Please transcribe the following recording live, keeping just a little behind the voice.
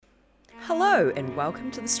Hello and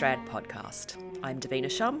welcome to the Strad podcast. I'm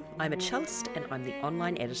Davina Shum, I'm a cellist and I'm the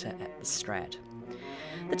online editor at the Strad.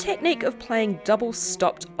 The technique of playing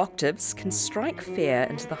double-stopped octaves can strike fear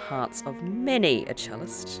into the hearts of many a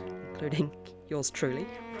cellist, including yours truly,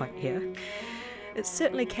 right here. It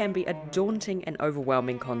certainly can be a daunting and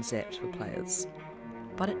overwhelming concept for players,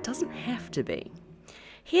 but it doesn't have to be.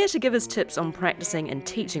 Here to give us tips on practising and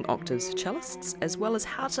teaching octaves for cellists, as well as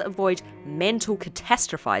how to avoid mental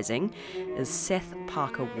catastrophizing, is Seth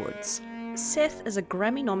Parker Woods. Seth is a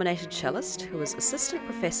Grammy-nominated cellist who is Assistant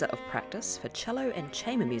Professor of Practice for Cello and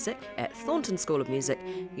Chamber Music at Thornton School of Music,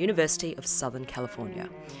 University of Southern California.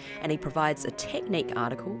 And he provides a technique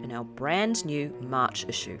article in our brand new March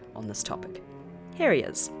issue on this topic. Here he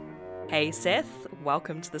is. Hey Seth,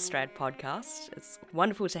 welcome to the Strad podcast. It's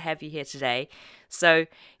wonderful to have you here today. So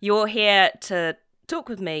you're here to talk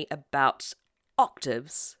with me about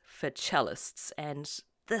octaves for cellists, and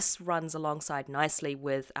this runs alongside nicely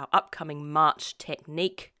with our upcoming March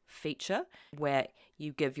technique feature, where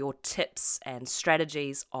you give your tips and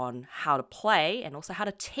strategies on how to play and also how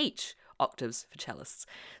to teach octaves for cellists.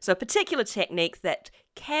 So a particular technique that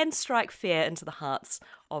can strike fear into the hearts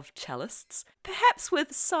of cellists, perhaps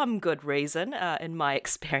with some good reason. In my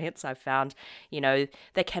experience, I've found,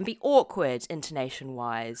 they can be awkward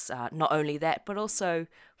intonation-wise. Not only that, but also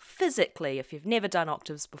physically. If you've never done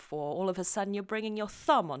octaves before, all of a sudden you're bringing your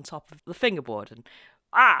thumb on top of the fingerboard and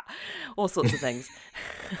all sorts of things.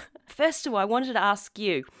 First of all, I wanted to ask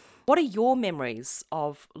you, what are your memories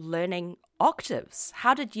of learning octaves?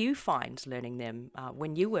 How did you find learning them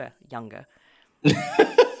when you were younger?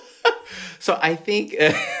 So I think,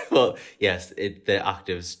 yes, the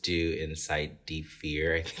octaves do incite deep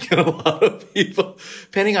fear, I think, in a lot of people.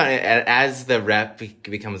 Depending on it, as the rep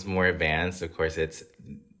becomes more advanced, of course, it's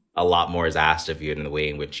a lot more is asked of you in the way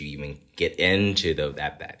in which you even get into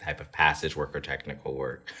that type of passage work or technical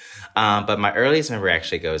work. But my earliest memory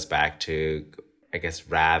actually goes back to, I guess,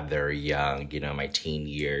 rather young, my teen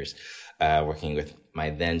years, working with my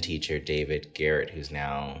then teacher, David Garrett, who's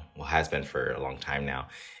now, has been for a long time now,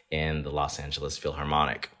 in the Los Angeles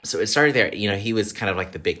Philharmonic. So it started there. He was kind of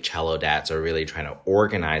like the big cello dad, so really trying to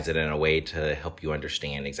organize it in a way to help you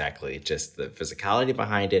understand exactly just the physicality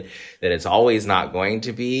behind it, that it's always not going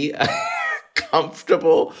to be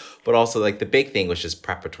comfortable, but also like the big thing was just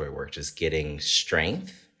preparatory work, just getting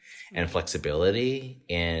strength and flexibility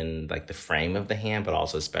in like the frame of the hand, but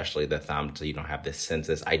also especially the thumb, so you don't have this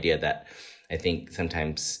idea that I think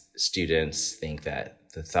sometimes students think that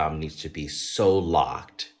the thumb needs to be so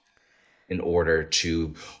locked in order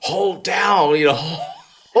to hold down,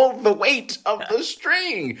 hold the weight of the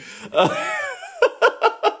string.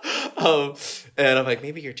 And I'm like,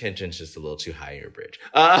 maybe your tension's just a little too high in your bridge.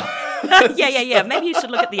 Yeah. Maybe you should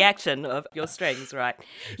look at the action of your strings, right?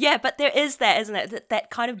 Yeah, but there is that, isn't it? That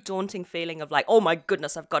kind of daunting feeling of like, oh my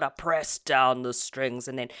goodness, I've got to press down the strings.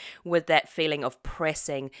 And then with that feeling of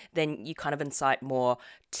pressing, then you kind of incite more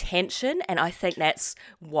tension. And I think that's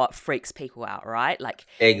what freaks people out, right? Like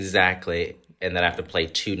exactly. And then I have to play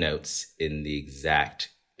two notes in the exact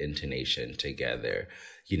intonation together,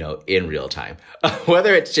 in real time.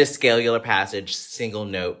 Whether it's just scalular passage, single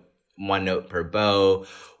note, one note per bow,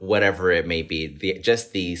 whatever it may be.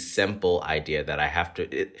 Just the simple idea that I have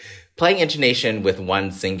to... playing intonation with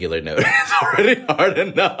one singular note is already hard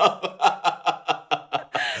enough.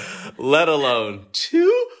 Let alone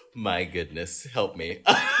two? My goodness, help me.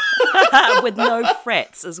 With no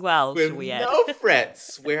frets as well, should we add? No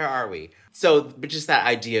frets. Where are we? So, but just that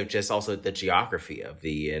idea of just also the geography of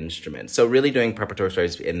the instrument. So really doing preparatory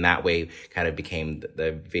stories in that way kind of became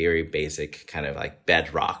the very basic kind of like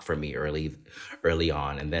bedrock for me early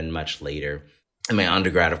on. And then much later in my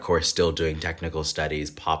undergrad, of course, still doing technical studies.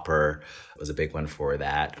 Popper was a big one for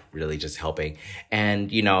that, really just helping.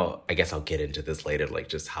 And, I guess I'll get into this later, like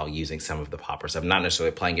just how using some of the popper stuff, not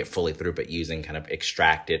necessarily playing it fully through, but using kind of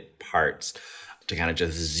extracted parts to kind of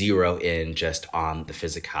just zero in just on the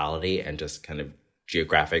physicality and just kind of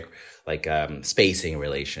geographic, like spacing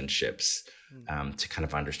relationships to kind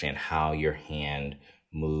of understand how your hand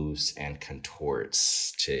moves and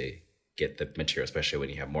contorts to get the material, especially when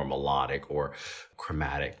you have more melodic or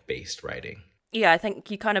chromatic based writing. Yeah, I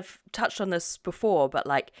think you kind of touched on this before, but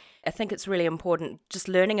I think it's really important just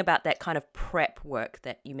learning about that kind of prep work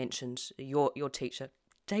that you mentioned, your teacher,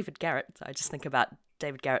 David Garrett. I just think about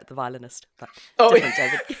David Garrett, the violinist, but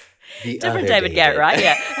different David Garrett, right?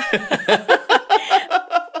 Yeah.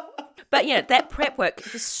 But, that prep work,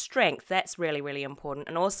 the strength, that's really, really important.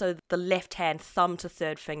 And also the left hand thumb to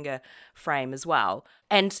third finger frame as well.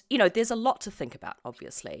 And, there's a lot to think about,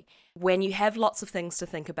 obviously. When you have lots of things to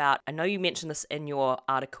think about, I know you mentioned this in your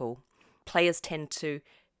article, players tend to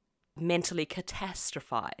mentally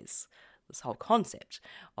catastrophize this whole concept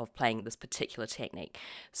of playing this particular technique.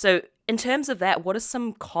 So in terms of that, what are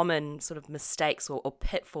some common sort of mistakes or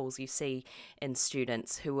pitfalls you see in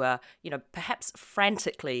students who are, perhaps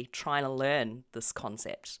frantically trying to learn this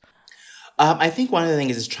concept? I think one of the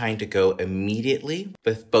things is trying to go immediately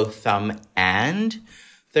with both thumb and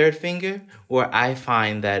third finger, where I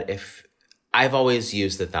find that if I've always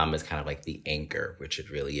used the thumb as kind of like the anchor, which it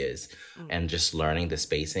really is, and just learning the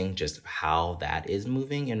spacing, just how that is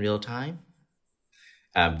moving in real time.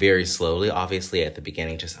 Very slowly, obviously at the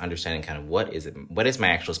beginning, just understanding kind of what is my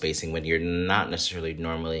actual spacing when you're not necessarily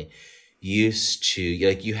normally used to,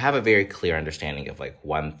 like, you have a very clear understanding of like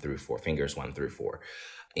 1 through 4, fingers 1 through 4,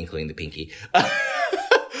 including the pinky.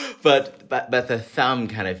 But the thumb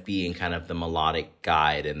kind of being kind of the melodic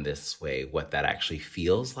guide in this way, what that actually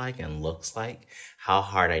feels like and looks like, how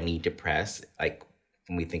hard I need to press. Like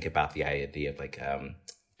when we think about the idea of like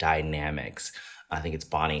dynamics, I think it's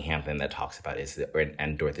Bonnie Hampton that talks about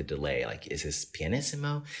and Dorothy DeLay, like, is this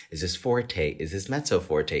pianissimo? Is this forte? Is this mezzo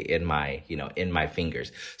forte in my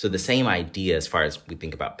fingers? So the same idea as far as we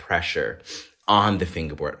think about pressure on the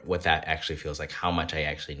fingerboard, what that actually feels like, how much I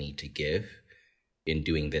actually need to give in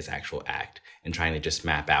doing this actual act, and trying to just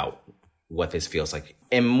map out what this feels like,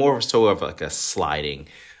 and more so of like a sliding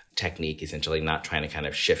technique, essentially, not trying to kind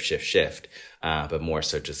of shift, but more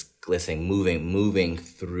so just listening, moving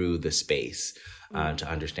through the space to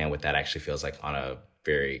understand what that actually feels like on a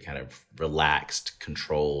very kind of relaxed,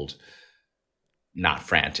 controlled, not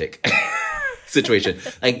frantic situation.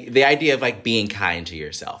 Like the idea of like being kind to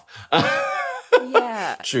yourself.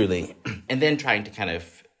 Yeah. Truly. And then trying to kind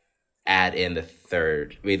of add in the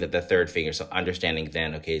third finger. So understanding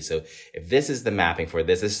then, okay, so if this is the mapping for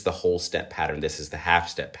this is the whole step pattern, this is the half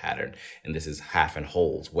step pattern, and this is half and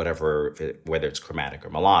wholes, whether it's chromatic or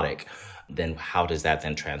melodic, then how does that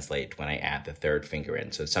then translate when I add the third finger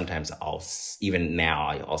in? So sometimes I'll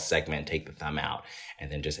segment, take the thumb out,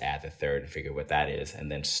 and then just add the third and figure what that is,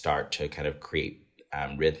 and then start to kind of create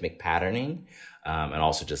rhythmic patterning. And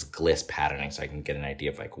also just gliss patterning, so I can get an idea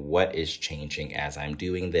of like what is changing as I'm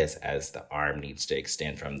doing this, as the arm needs to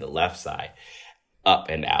extend from the left side up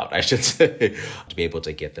and out, I should say, to be able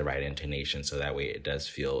to get the right intonation, so that way it does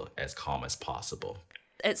feel as calm as possible.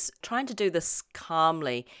 It's trying to do this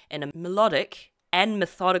calmly in a melodic and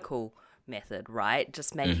methodical method, right?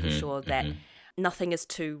 Just making sure that nothing is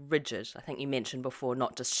too rigid. I think you mentioned before,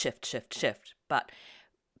 not just shift, but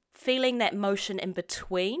feeling that motion in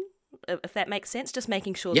between, if that makes sense, just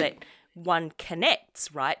making sure that one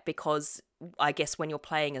connects, right? Because I guess when you're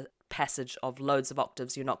playing a passage of loads of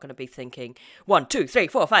octaves, you're not going to be thinking 1, 2, 3,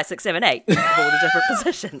 4, 5, 6, 7, 8 of all the different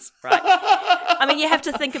positions, right? I mean, you have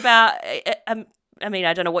to think about, I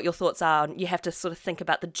don't know what your thoughts are. You have to sort of think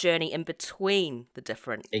about the journey in between the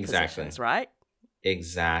different positions, right?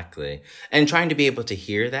 Exactly. And trying to be able to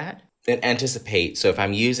hear that and anticipate. So if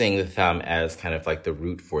I'm using the thumb as kind of like the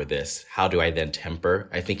root for this, how do I then temper?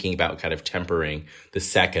 I'm thinking about kind of tempering the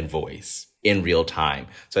second voice in real time.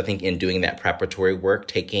 So I think in doing that preparatory work,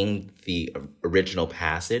 taking the original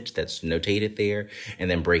passage that's notated there and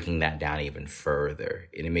then breaking that down even further.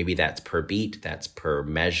 And maybe that's per beat, that's per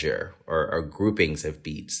measure or groupings of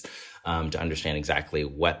beats, to understand exactly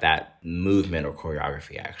what that movement or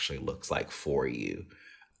choreography actually looks like for you,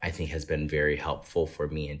 I think has been very helpful for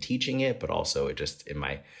me in teaching it, but also just in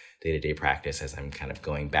my day-to-day practice as I'm kind of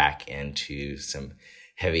going back into some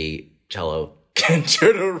heavy cello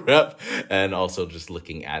concerto rep, and also just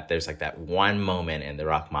looking at, there's like that one moment in the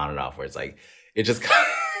Rachmaninoff where it's like, it just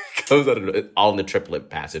comes out of all in the triplet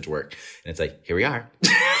passage work. And it's like, here we are.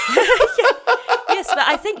 Yes, but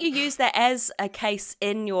I think you use that as a case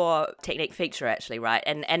in your technique feature, actually, right?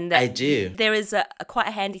 And I do. There is a quite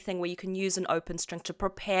a handy thing where you can use an open string to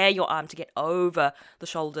prepare your arm to get over the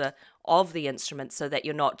shoulder of the instrument, so that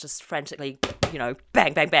you're not just frantically,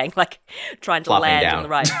 bang, bang, bang, like trying to Flopping land down. in the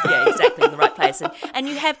right, exactly, in the right place. And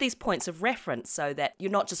you have these points of reference, so that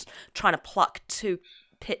you're not just trying to pluck two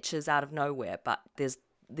pitches out of nowhere, but there's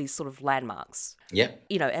these sort of landmarks. Yep.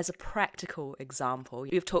 As a practical example,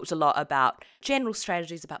 you've talked a lot about general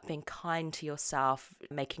strategies about being kind to yourself,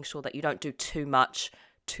 making sure that you don't do too much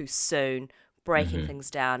too soon, breaking things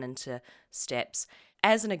down into steps.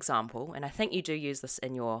 As an example, and I think you do use this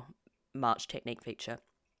in your march technique feature,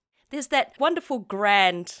 there's that wonderful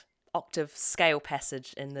grand octave scale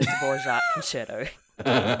passage in the Dvorak concerto.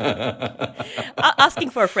 Asking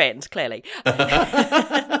for a friend, clearly.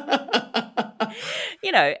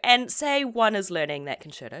 And say one is learning that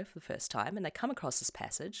concerto for the first time and they come across this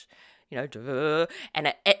passage, and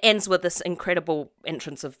it ends with this incredible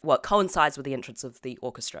entrance of what coincides with the entrance of the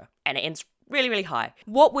orchestra, and it ends really, really high.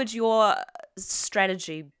 What would your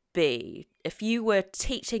strategy be if you were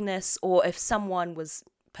teaching this, or if someone was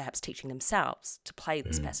perhaps teaching themselves to play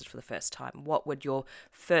this passage for the first time? What would your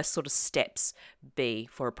first sort of steps be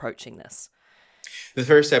for approaching this? The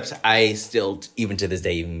first steps, I still, even to this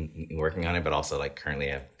day, even working on it, but also like currently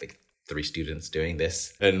I have like 3 students doing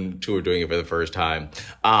this and 2 are doing it for the first time.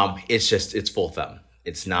 It's full thumb.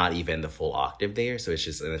 It's not even the full octave there. So it's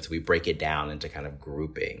just, and so we break it down into kind of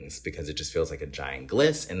groupings because it just feels like a giant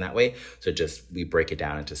gliss in that way. So we break it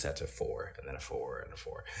down into sets of 4 and then a 4 and a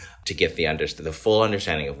 4 to get the full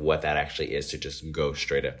understanding of what that actually is, to just go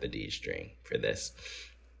straight up the D string for this.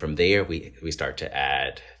 From there, we start to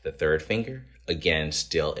add the 3rd finger, again,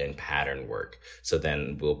 still in pattern work. So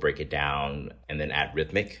then we'll break it down and then add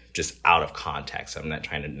rhythmic, just out of context. I'm not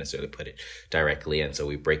trying to necessarily put it directly in. So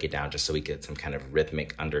we break it down just so we get some kind of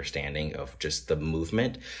rhythmic understanding of just the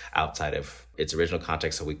movement outside of its original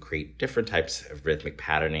context. So we create different types of rhythmic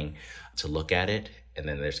patterning to look at it. And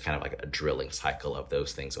then there's kind of like a drilling cycle of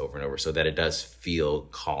those things over and over so that it does feel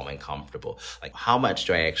calm and comfortable. Like, how much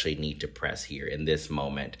do I actually need to press here in this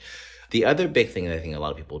moment? The other big thing that I think a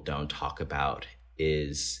lot of people don't talk about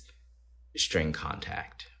is string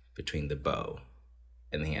contact between the bow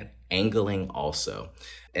and the hand. Angling also,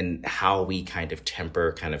 and how we kind of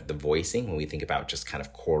temper kind of the voicing when we think about just kind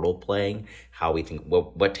of chordal playing, how we think,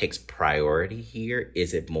 what takes priority here?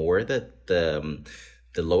 Is it more the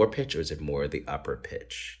lower pitch, or is it more the upper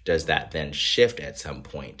pitch? Does that then shift at some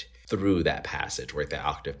point through that passage work, that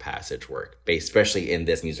octave passage work, especially in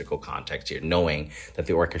this musical context here, knowing that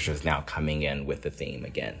the orchestra is now coming in with the theme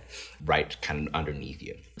again, right kind of underneath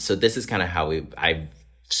you. So this is kind of how I've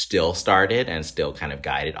still started and still kind of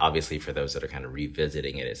guided. Obviously, for those that are kind of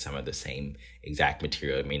revisiting it, it's some of the same exact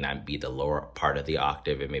material. It may not be the lower part of the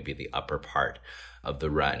octave, it may be the upper part of the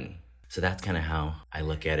run. So that's kind of how I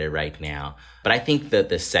look at it right now. But I think that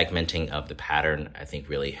the segmenting of the pattern, I think,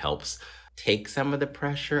 really helps take some of the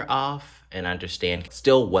pressure off and understand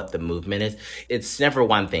still what the movement is. It's never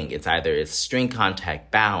one thing. It's string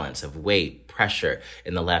contact, balance of weight, pressure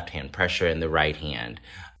in the left hand, pressure in the right hand.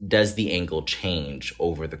 Does the angle change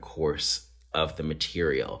over the course of the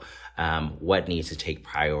material? What needs to take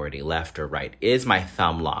priority, left or right? Is my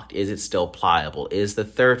thumb locked? Is it still pliable? Is the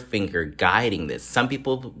 3rd finger guiding this? Some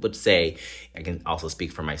people would say, I can also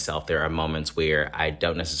speak for myself, there are moments where I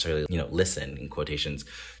don't necessarily, listen, in quotations,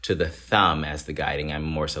 to the thumb as the guiding. I'm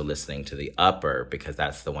more so listening to the upper because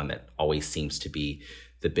that's the one that always seems to be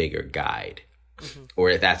the bigger guide. Mm-hmm.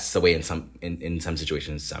 Or that's the way in some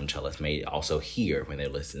situations, some cellists may also hear when they're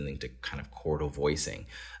listening to kind of chordal voicing.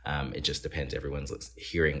 It just depends. Everyone's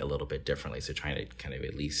hearing a little bit differently. So trying to kind of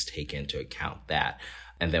at least take into account that.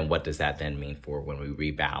 And then what does that then mean for when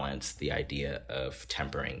we rebalance the idea of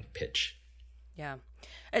tempering pitch? Yeah.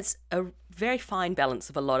 It's a very fine balance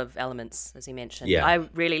of a lot of elements, as you mentioned. Yeah. I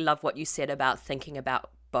really love what you said about thinking about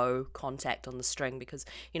bow contact on the string because,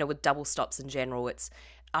 with double stops in general,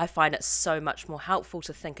 I find it so much more helpful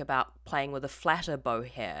to think about playing with a flatter bow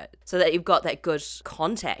here so that you've got that good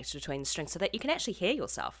contact between the strings so that you can actually hear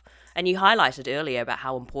yourself. And you highlighted earlier about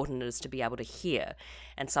how important it is to be able to hear.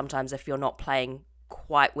 And sometimes if you're not playing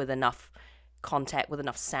quite with enough contact, with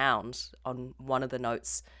enough sound on one of the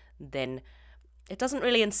notes, then it doesn't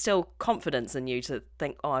really instill confidence in you to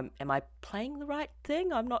think, am I playing the right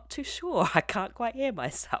thing? I'm not too sure. I can't quite hear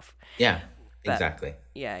myself. Yeah, But, exactly.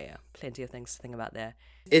 Yeah. Plenty of things to think about there.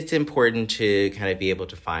 It's important to kind of be able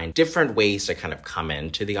to find different ways to kind of come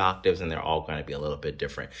into the octaves, and they're all going to be a little bit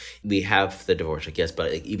different. We have the Dvorak, yes,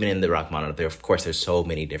 but even in the Rachmaninoff, there's so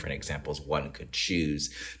many different examples one could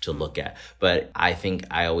choose to look at. But I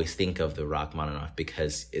always think of the Rachmaninoff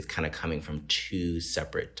because it's kind of coming from 2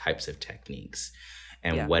 separate types of techniques.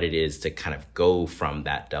 And what it is to kind of go from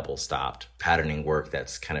that double stopped patterning work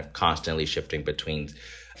that's kind of constantly shifting between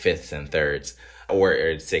 5ths and 3rds, or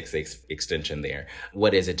 6th extension there.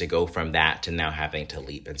 What is it to go from that to now having to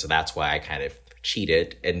leap? And so that's why I kind of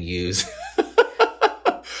cheated and use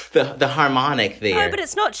the harmonic there. Oh, but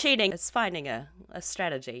it's not cheating. It's finding a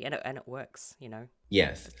strategy, and it works,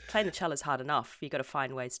 Yes. Playing the cello is hard enough. You got to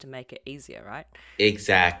find ways to make it easier, right?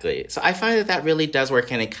 Exactly. So I find that really does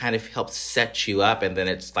work, and it kind of helps set you up, and then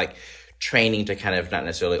it's like training to kind of not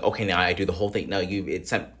necessarily, okay, now I do the whole thing. No,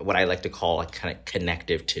 it's what I like to call like kind of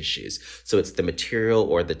connective tissues. So it's the material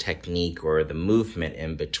or the technique or the movement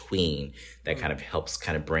in between that kind of helps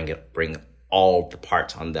kind of bring all the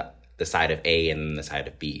parts on the side of A and then the side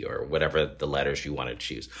of B, or whatever the letters you want to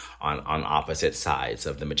choose on opposite sides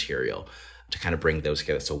of the material. to kind of bring those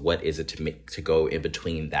together. So what is it to go in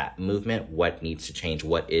between that movement? What needs to change?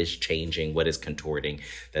 What is changing? What is contorting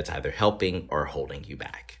that's either helping or holding you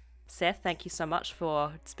back? Seth, thank you so much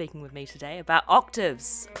for speaking with me today about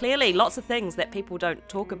octaves. Clearly, lots of things that people don't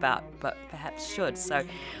talk about, but perhaps should. So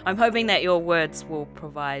I'm hoping that your words will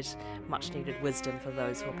provide much needed wisdom for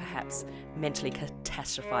those who are perhaps mentally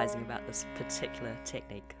catastrophizing about this particular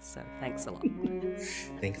technique. So thanks a lot.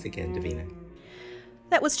 Thanks again, Davina.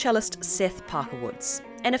 That was cellist Seth Parker Woods.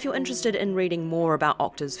 And if you're interested in reading more about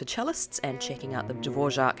octaves for cellists and checking out the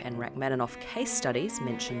Dvorak and Rachmaninoff case studies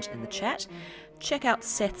mentioned in the chat, check out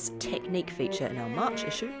Seth's technique feature in our March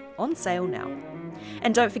issue, on sale now.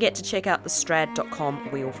 And don't forget to check out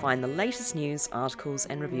thestrad.com, where you'll find the latest news, articles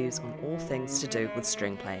and reviews on all things to do with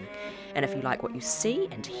string playing. And if you like what you see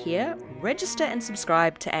and hear, register and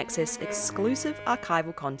subscribe to access exclusive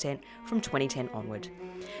archival content from 2010 onward.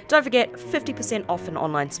 Don't forget, 50% off an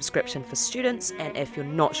online subscription for students, and if you're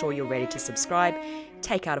not sure you're ready to subscribe,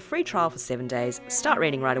 take out a free trial for 7 days, start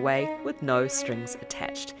reading right away with no strings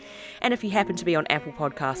attached. And if you happen to be on Apple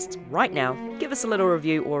Podcasts right now, give us a little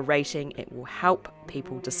review or a rating. It will help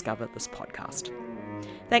people discover this podcast.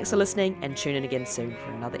 Thanks for listening, and tune in again soon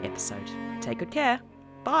for another episode. Take good care.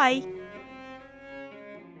 Bye!